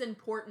 Peter is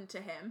important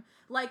to him.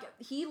 Like,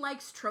 he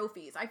likes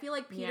trophies. I feel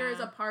like Peter is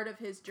a part of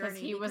his journey.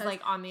 Because he was,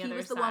 like, on the other side. He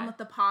was the one with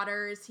the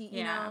Potters.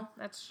 You know?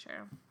 That's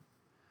true.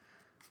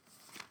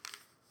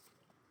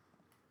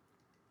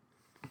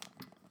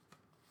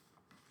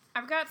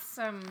 I've got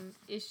some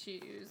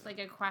issues, like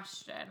a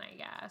question, I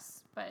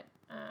guess, but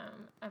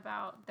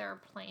about their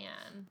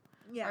plan.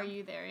 Yeah. Are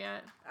you there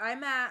yet?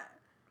 I'm at...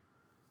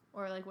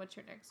 Or, like, what's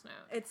your next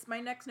note?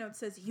 My next note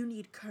says, you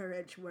need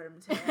courage,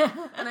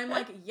 Wormtail. And I'm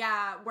like,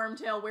 yeah,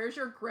 Wormtail, where's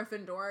your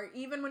Gryffindor?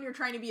 Even when you're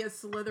trying to be a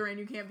Slytherin,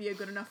 you can't be a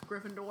good enough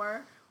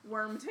Gryffindor.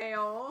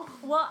 Wormtail.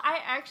 Well, I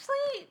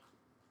actually...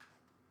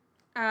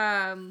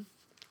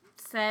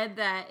 said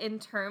that in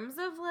terms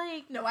of,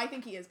 like... No, I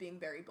think he is being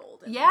very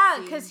bold.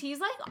 Because he's,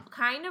 like,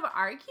 kind of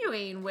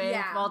arguing with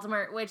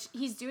Voldemort, which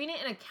he's doing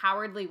it in a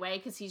cowardly way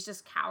because he's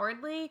just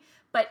cowardly,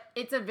 but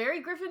it's a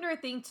very Gryffindor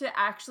thing to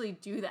actually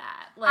do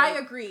that. Like, I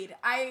agreed.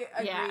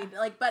 Yeah.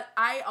 Like, but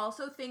I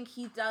also think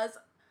he does...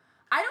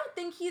 I don't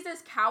think he's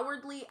as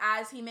cowardly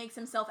as he makes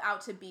himself out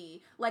to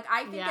be. Like,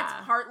 I think it's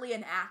partly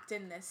an act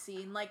in this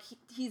scene. Like,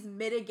 he's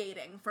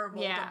mitigating for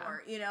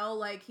Voldemort, you know?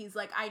 Like, he's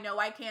like, I know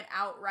I can't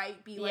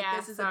outright be like,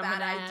 this is a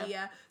bad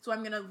idea, so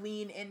I'm gonna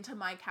lean into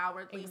my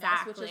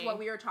cowardliness, which is what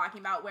we were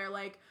talking about, where,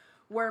 like,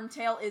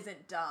 Wormtail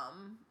isn't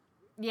dumb.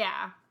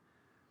 Yeah.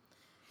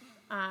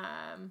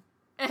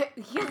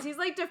 He's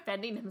like,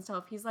 defending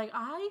himself. He's like,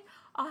 I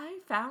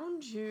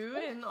found you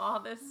and all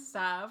this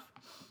stuff.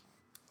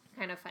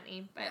 Kind of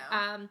funny,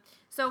 but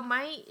so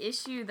my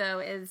issue though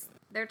is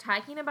they're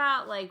talking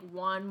about like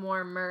one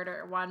more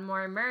murder,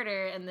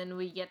 and then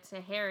we get to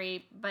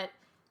Harry, but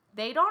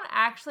they don't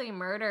actually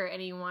murder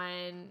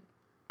anyone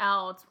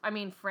else. I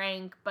mean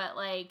Frank, but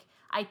like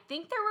I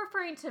think they're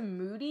referring to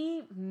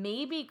Moody,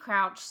 maybe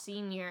Crouch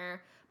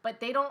Sr.,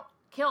 but they don't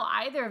kill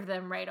either of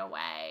them right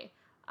away.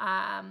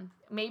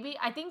 Maybe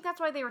I think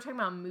that's why they were talking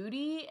about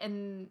Moody,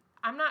 and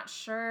I'm not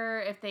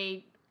sure if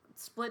they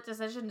split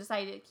decision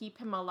decided to keep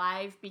him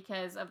alive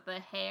because of the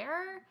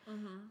hair,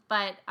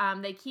 but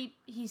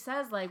he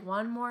says like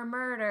one more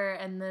murder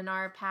and then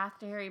our path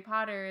to Harry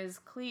Potter is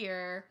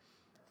clear,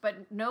 but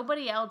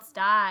nobody else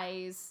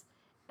dies.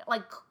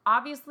 Like,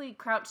 obviously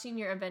Crouch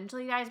Sr.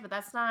 eventually dies, but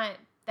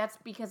that's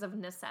because of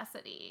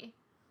necessity.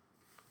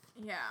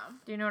 Yeah.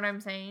 Do you know what I'm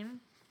saying?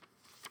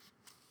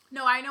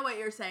 No, I know what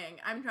you're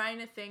saying. I'm trying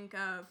to think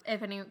of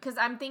because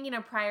I'm thinking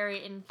of Priory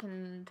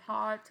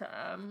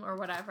Incantatem or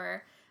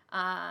whatever.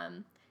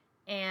 And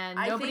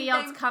nobody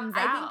else comes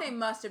out. I think they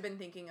must have been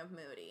thinking of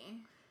Moody.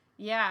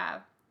 Yeah,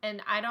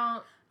 and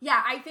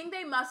Yeah, I think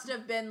they must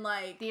have been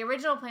like... The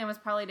original plan was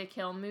probably to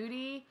kill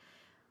Moody.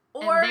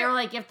 Or... And they were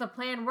like, if the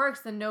plan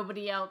works, then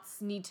nobody else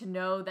need to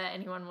know that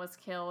anyone was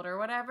killed or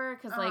whatever.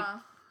 Because, like,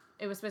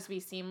 it was supposed to be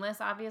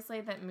seamless,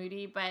 obviously, that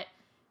Moody, but...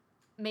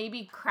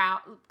 Maybe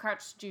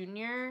Crouch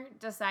Jr.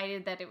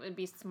 decided that it would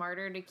be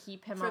smarter to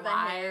keep him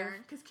alive.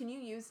 Because can you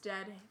use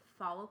dead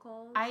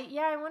follicles?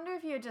 I wonder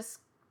if you had just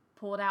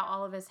pulled out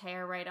all of his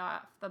hair right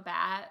off the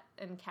bat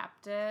and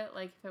kept it,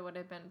 like if it would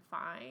have been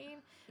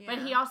fine. Yeah. But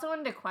he also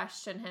wanted to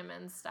question him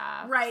and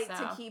stuff. Right,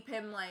 so. To keep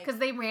him like... Because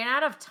they ran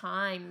out of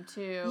time,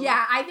 too.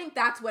 Yeah, I think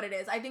that's what it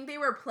is. I think they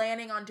were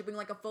planning on doing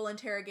like a full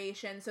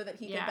interrogation so that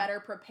he could better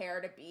prepare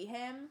to be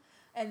him.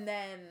 And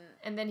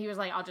then he was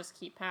like, I'll just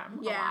keep him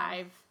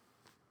alive.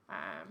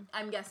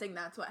 I'm guessing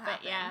that's what happened.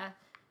 But yeah,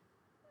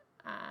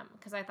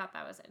 because I thought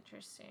that was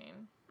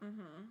interesting.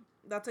 Mm-hmm.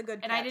 That's a good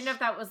catch. And I didn't know if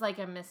that was like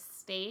a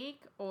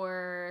mistake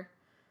or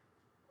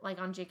like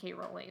on J.K.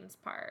 Rowling's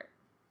part.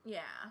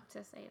 Yeah.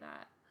 To say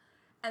that.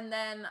 And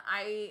then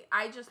I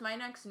just, my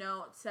next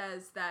note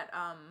says that,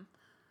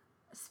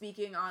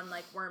 speaking on,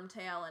 like,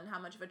 Wormtail and how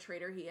much of a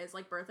traitor he is,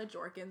 like, Bertha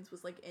Jorkins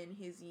was, like, in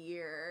his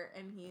year,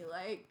 and he,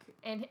 like...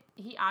 And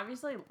he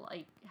obviously,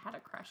 like, had a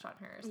crush on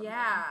her or something.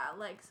 Yeah,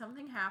 like,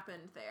 something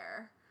happened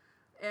there.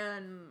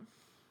 And...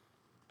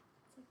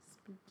 It's,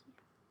 like, spooky.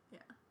 Yeah.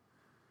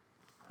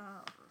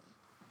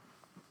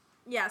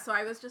 Yeah, so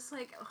I was just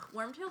like, ugh,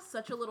 Wormtail's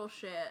such a little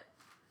shit.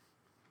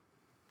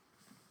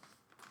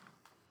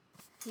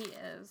 He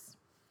is.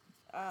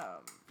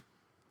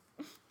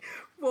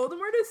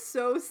 Voldemort is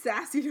so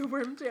sassy to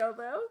Wormtail,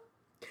 though.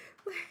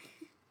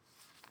 Like,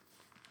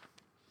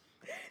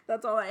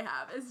 that's all I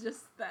have, is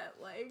just that,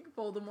 like,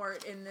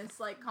 Voldemort in this,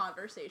 like,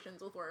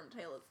 conversations with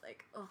Wormtail is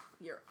like, oh,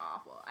 you're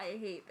awful. I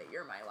hate that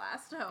you're my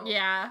last hope.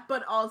 Yeah.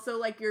 But also,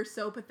 like, you're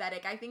so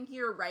pathetic. I think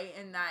you're right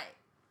in that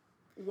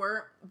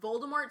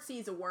Voldemort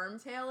sees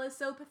Wormtail as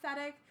so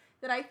pathetic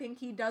that I think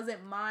he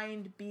doesn't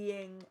mind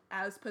being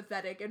as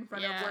pathetic in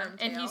front of Wormtail.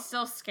 And he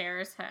still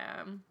scares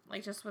him,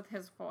 like, just with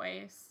his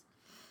voice.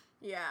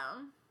 Yeah.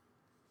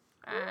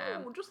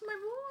 Just my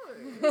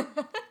voice.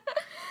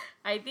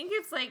 I think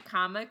it's, like,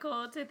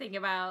 comical to think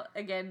about,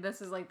 again,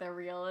 this is, like, the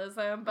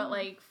realism, but,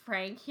 like,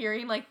 Frank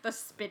hearing, like, the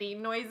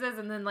spitting noises,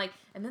 and then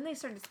they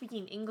started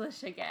speaking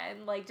English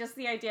again. Like, just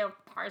the idea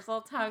of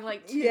parcel tongue,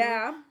 like,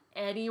 to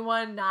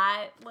anyone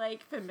not,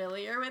 like,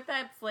 familiar with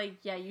that, it's like,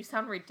 yeah, you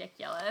sound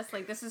ridiculous.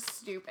 Like, this is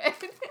stupid.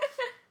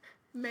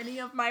 Many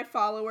of my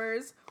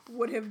followers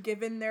would have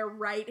given their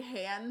right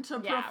hand to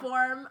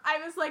perform.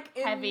 I was like,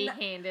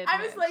 heavy-handed.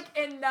 I was like,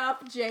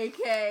 enough,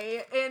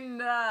 JK,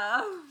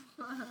 enough.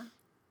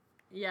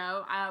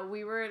 Yeah,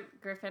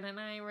 Griffin and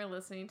I were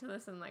listening to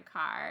this in the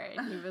car,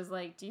 and he was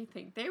like, do you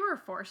think they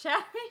were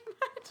foreshadowing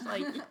that?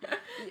 Like,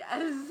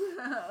 yes.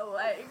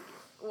 Like,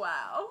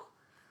 wow.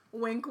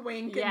 Wink,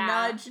 wink,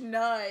 nudge,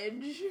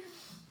 nudge.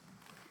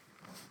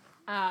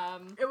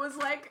 It was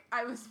like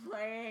I was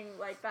playing,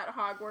 like, that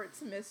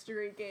Hogwarts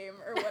mystery game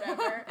or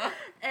whatever,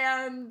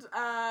 and,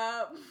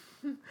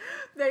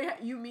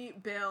 you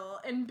meet Bill,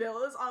 and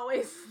Bill is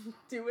always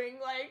doing,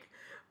 like,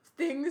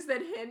 things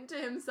that hint to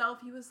himself.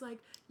 He was like,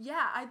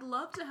 yeah, I'd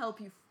love to help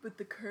you with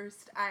the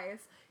cursed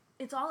ice.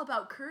 It's all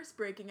about curse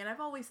breaking, and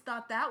I've always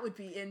thought that would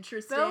be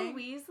interesting. Bill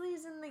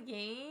Weasley's in the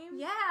game?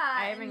 Yeah.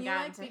 I haven't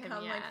gotten to him yet.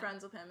 Become, like,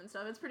 friends with him and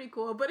stuff. It's pretty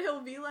cool. But he'll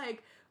be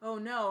like, oh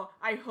no,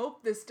 I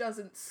hope this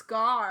doesn't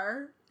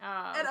scar.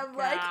 Oh, and I'm God.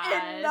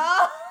 Like,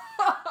 enough!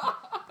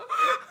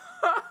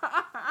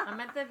 I'm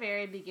at the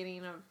very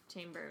beginning of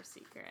Chamber of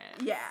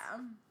Secrets. Yeah.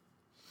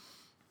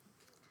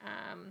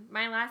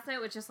 My last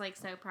note was just, like,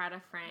 so proud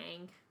of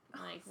Frank.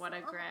 Like, what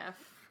a griff.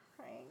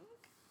 Frank.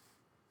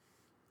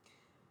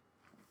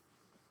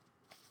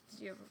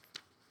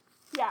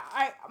 Yeah,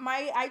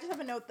 I just have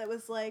a note that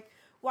was like,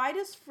 why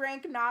does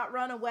Frank not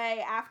run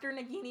away after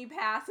Nagini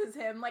passes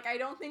him? Like, I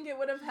don't think it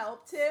would have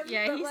helped him.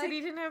 Yeah, he said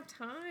he didn't have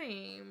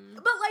time.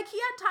 But, like, he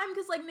had time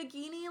because, like,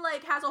 Nagini,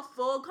 like, has a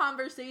full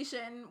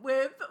conversation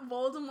with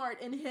Voldemort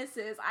and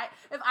hisses.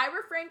 If I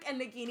were Frank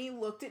and Nagini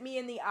looked at me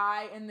in the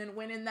eye and then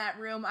went in that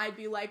room, I'd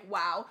be like,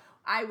 wow,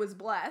 I was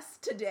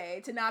blessed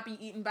today to not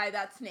be eaten by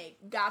that snake.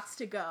 Gots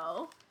to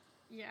go.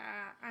 Yeah,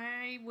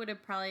 I would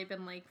have probably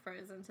been, like,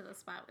 frozen to the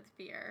spot with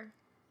fear,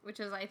 which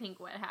is, I think,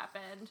 what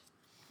happened.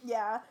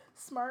 Yeah,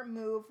 smart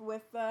move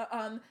with the,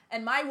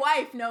 and my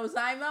wife knows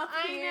I'm up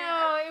here.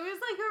 I know, it was,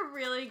 like, a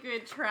really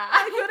good try.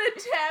 A good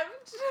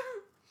attempt.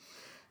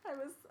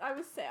 I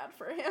was sad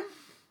for him.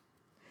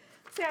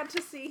 Sad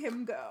to see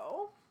him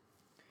go.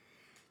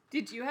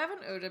 Did you have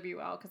an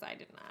OWL? Because I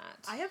did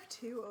not. I have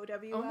 2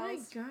 OWLs. Oh my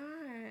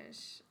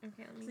gosh.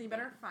 Okay, let me So you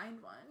better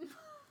find one.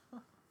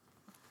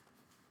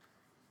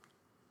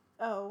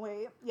 Oh,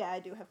 wait. Yeah, I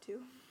do have 2.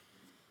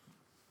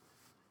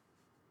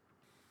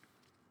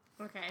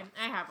 Okay,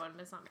 I have one,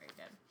 but it's not very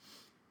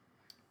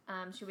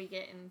good. Should we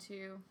get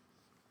into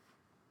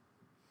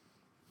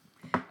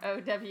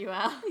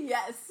OWL?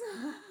 Yes.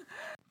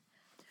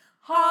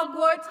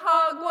 Hogwarts,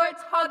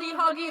 Hogwarts, Hoggy,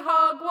 Hoggy,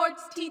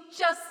 Hogwarts,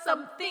 teach us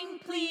something,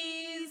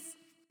 please.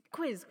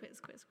 Quiz.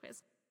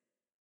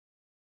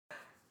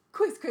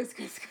 Quiz.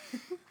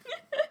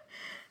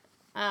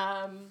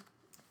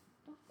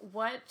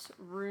 What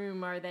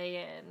room are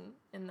they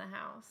in the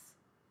house?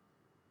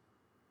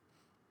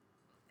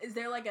 Is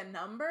there like a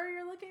number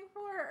you're looking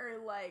for, or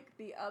like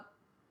the up?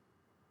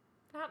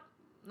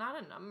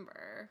 Not a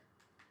number,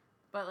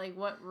 but like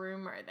what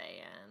room are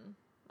they in?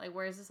 Like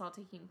where is this all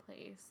taking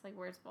place? Like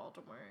where's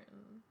Voldemort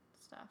and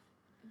stuff?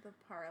 The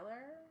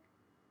parlor?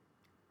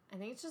 I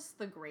think it's just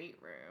the great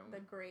room. The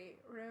great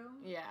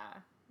room?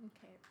 Yeah.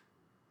 Okay.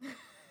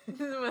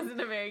 This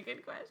wasn't a very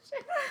good question.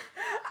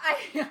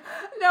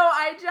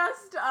 I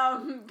just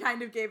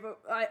kind of gave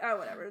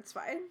whatever, it's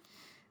fine.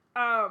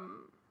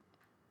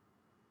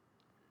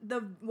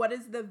 What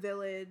is the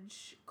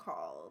village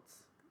called?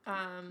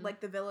 Like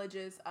the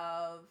villages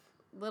of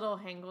Little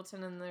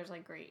Hangleton, and there's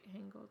like Great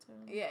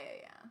Hangleton. Yeah.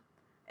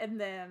 And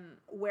then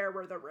where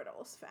were the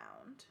riddles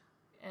found?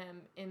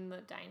 In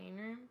the dining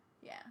room.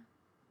 Yeah.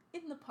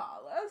 In the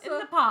parlor. In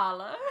the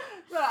parlor.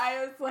 So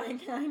I was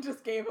like, I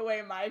just gave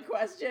away my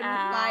question with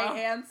my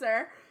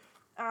answer.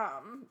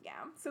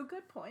 Yeah. So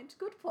good point.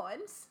 Good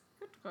points.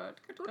 Good.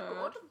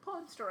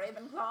 Points to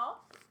Ravenclaw.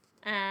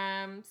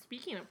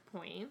 Speaking of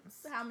points.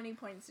 So how many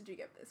points did you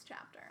give this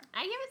chapter?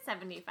 I give it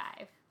 75.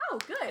 Oh,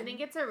 good. I think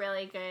it's a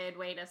really good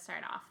way to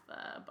start off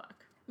the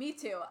book. Me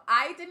too.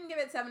 I didn't give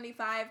it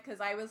 75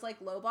 because I was like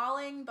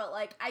lowballing, but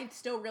like I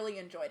still really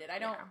enjoyed it.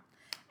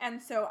 And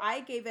so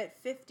I gave it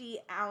 50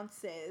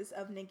 ounces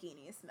of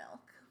Nagini's milk.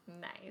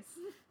 Nice.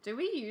 Do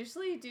we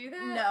usually do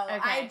that? No,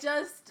 okay. I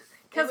just...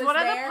 Because one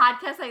of the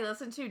podcasts I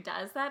listen to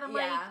does that. I'm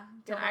like,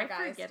 did Gilmore I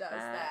Guys forget does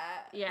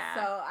that? Yeah.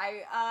 So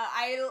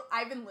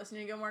I've been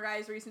listening to Gilmore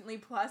Guys recently,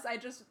 plus I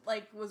just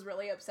like was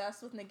really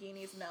obsessed with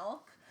Nagini's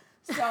milk.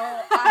 So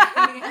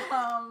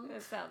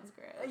That sounds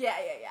great.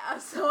 Yeah.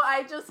 So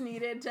I just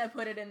needed to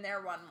put it in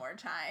there one more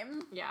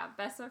time. Yeah,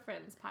 Best of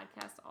Friends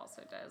podcast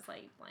also does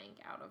like Blank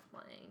Out of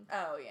Blank.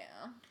 Oh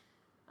yeah.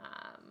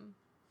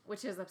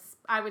 Which is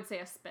I would say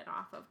a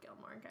spin-off of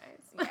Gilmore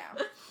Guys.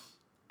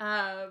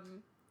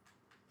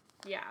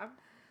 Yeah.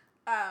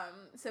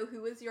 So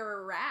who was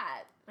your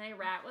rat? My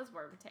rat was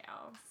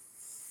Wormtail.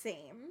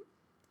 Same.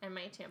 And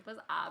my champ was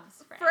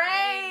Obs Frank.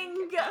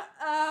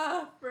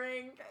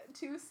 Frank.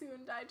 Too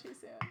soon, died too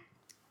soon.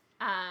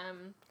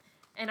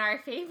 And our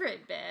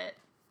favorite bit,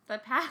 the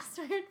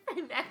password for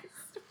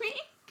next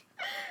week.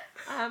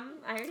 I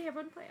already have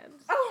one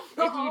planned. Oh,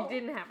 no. If you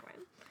didn't have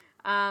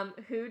one.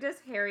 Who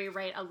does Harry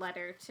write a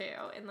letter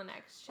to in the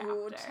next chapter?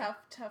 Ooh, tough.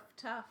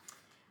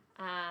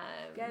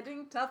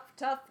 Getting tough.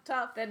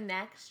 The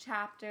next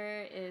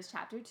chapter is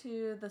chapter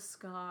 2, The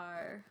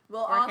Scar.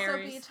 We'll also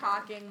be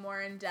talking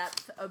more in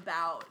depth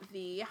about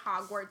the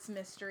Hogwarts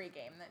mystery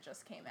game that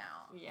just came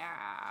out.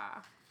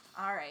 Yeah.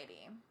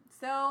 Alrighty.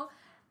 So,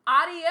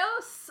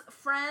 adios,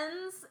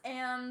 friends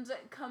and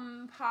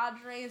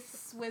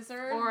compadres,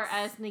 wizards. Or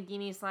as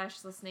Nagini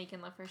 / the snake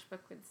in the first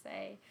book would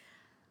say,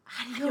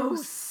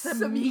 adios,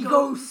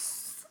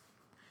 amigos.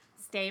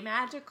 Stay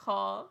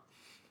magical.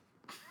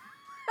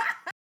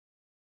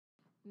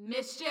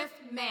 Mischief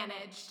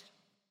managed.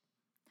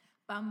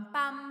 Bum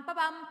bum ba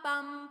bum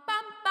bum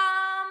bum